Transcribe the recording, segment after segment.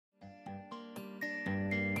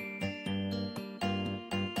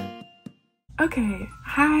Okay,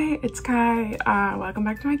 hi, it's Kai. Welcome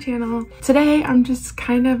back to my channel. Today I'm just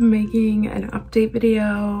kind of making an update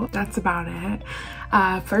video. That's about it.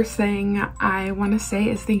 First thing I want to say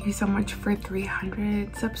is thank you so much for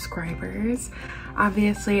 300 subscribers.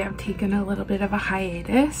 Obviously, I've taken a little bit of a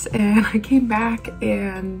hiatus and I came back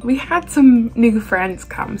and we had some new friends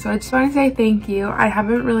come. So I just want to say thank you. I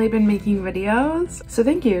haven't really been making videos. So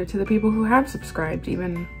thank you to the people who have subscribed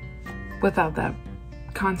even without that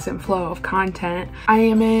constant flow of content. I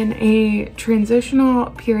am in a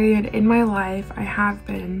transitional period in my life. I have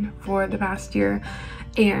been for the past year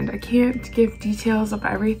and I can't give details of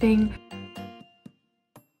everything.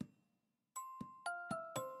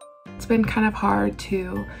 It's been kind of hard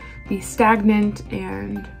to be stagnant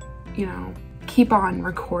and, you know, keep on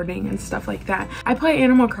recording and stuff like that. I play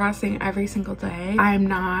Animal Crossing every single day. I'm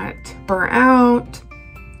not burnt out.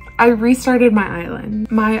 I restarted my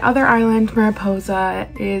island. My other island, Mariposa,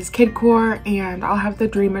 is kidcore, and I'll have the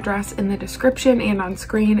dream address in the description and on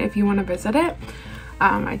screen if you want to visit it.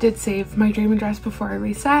 I did save my dream address before I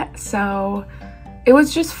reset, so it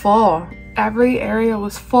was just full. Every area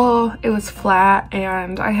was full, it was flat,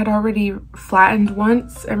 and I had already flattened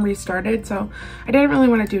once and restarted, so I didn't really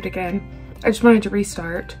want to do it again. I just wanted to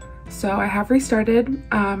restart. So I have restarted.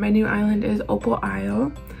 My new island is Opal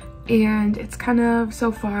Isle. And it's kind of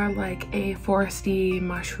so far like a foresty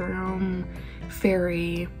mushroom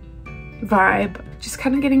fairy vibe. Just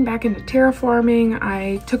kind of getting back into terraforming.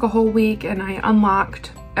 I took a whole week and I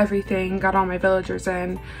unlocked everything, got all my villagers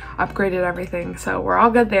in, upgraded everything. So we're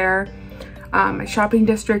all good there. My shopping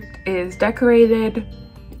district is decorated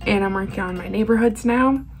and I'm working on my neighborhoods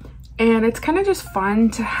now. And it's kind of just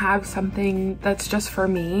fun to have something that's just for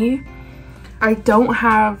me. I don't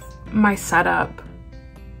have my setup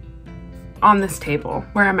on this table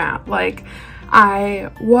where I'm at. Like, I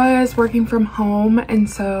was working from home and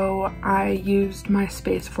so I used my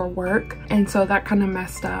space for work, and so that kind of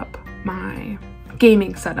messed up my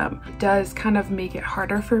gaming setup. It does kind of make it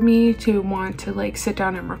harder for me to want to like sit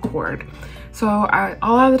down and record. So a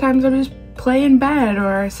lot of the times I just play in bed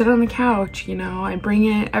or sit on the couch, you know. I bring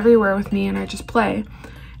it everywhere with me and I just play.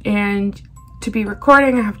 And to be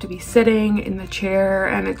recording, I have to be sitting in the chair,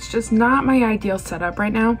 and it's just not my ideal setup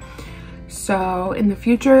right now. So in the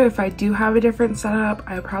future, if I do have a different setup,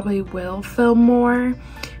 I probably will film more.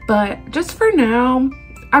 But just for now,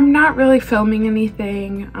 I'm not really filming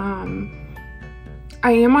anything.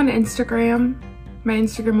 I am on Instagram. My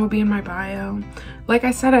Instagram will be in my bio. Like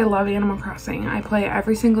I said, I love Animal Crossing. I play it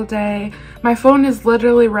every single day. My phone is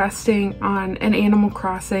literally resting on an Animal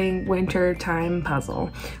Crossing winter time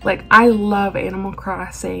puzzle. Like, I love Animal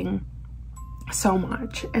Crossing so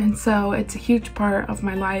much, and so it's a huge part of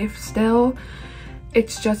my life still.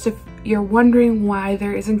 It's just, if you're wondering why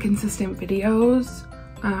there isn't consistent videos,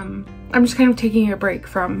 I'm just kind of taking a break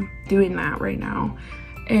from doing that right now,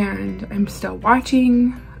 and I'm still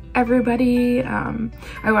watching everybody. I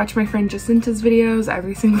watch my friend Jacinta's videos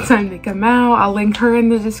every single time they come out. I'll link her in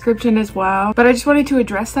the description as well. But I just wanted to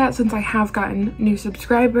address that since I have gotten new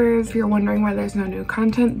subscribers. If you're wondering why there's no new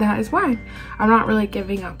content, that is why. I'm not really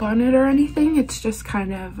giving up on it or anything. It's just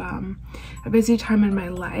kind of a busy time in my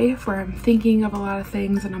life where I'm thinking of a lot of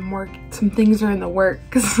things and some things are in the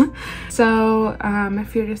works. So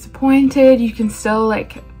if you're disappointed, you can still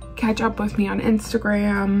like catch up with me on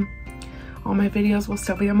Instagram. All my videos will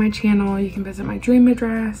still be on my channel. You can visit my dream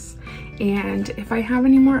address. And if I have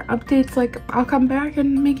any more updates, like, I'll come back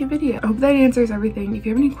and make a video. I hope that answers everything. If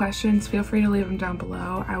you have any questions, feel free to leave them down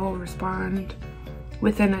below. I will respond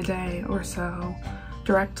within a day or so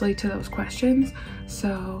directly to those questions.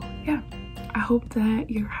 So yeah, I hope that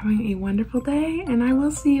you're having a wonderful day and I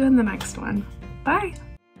will see you in the next one. Bye.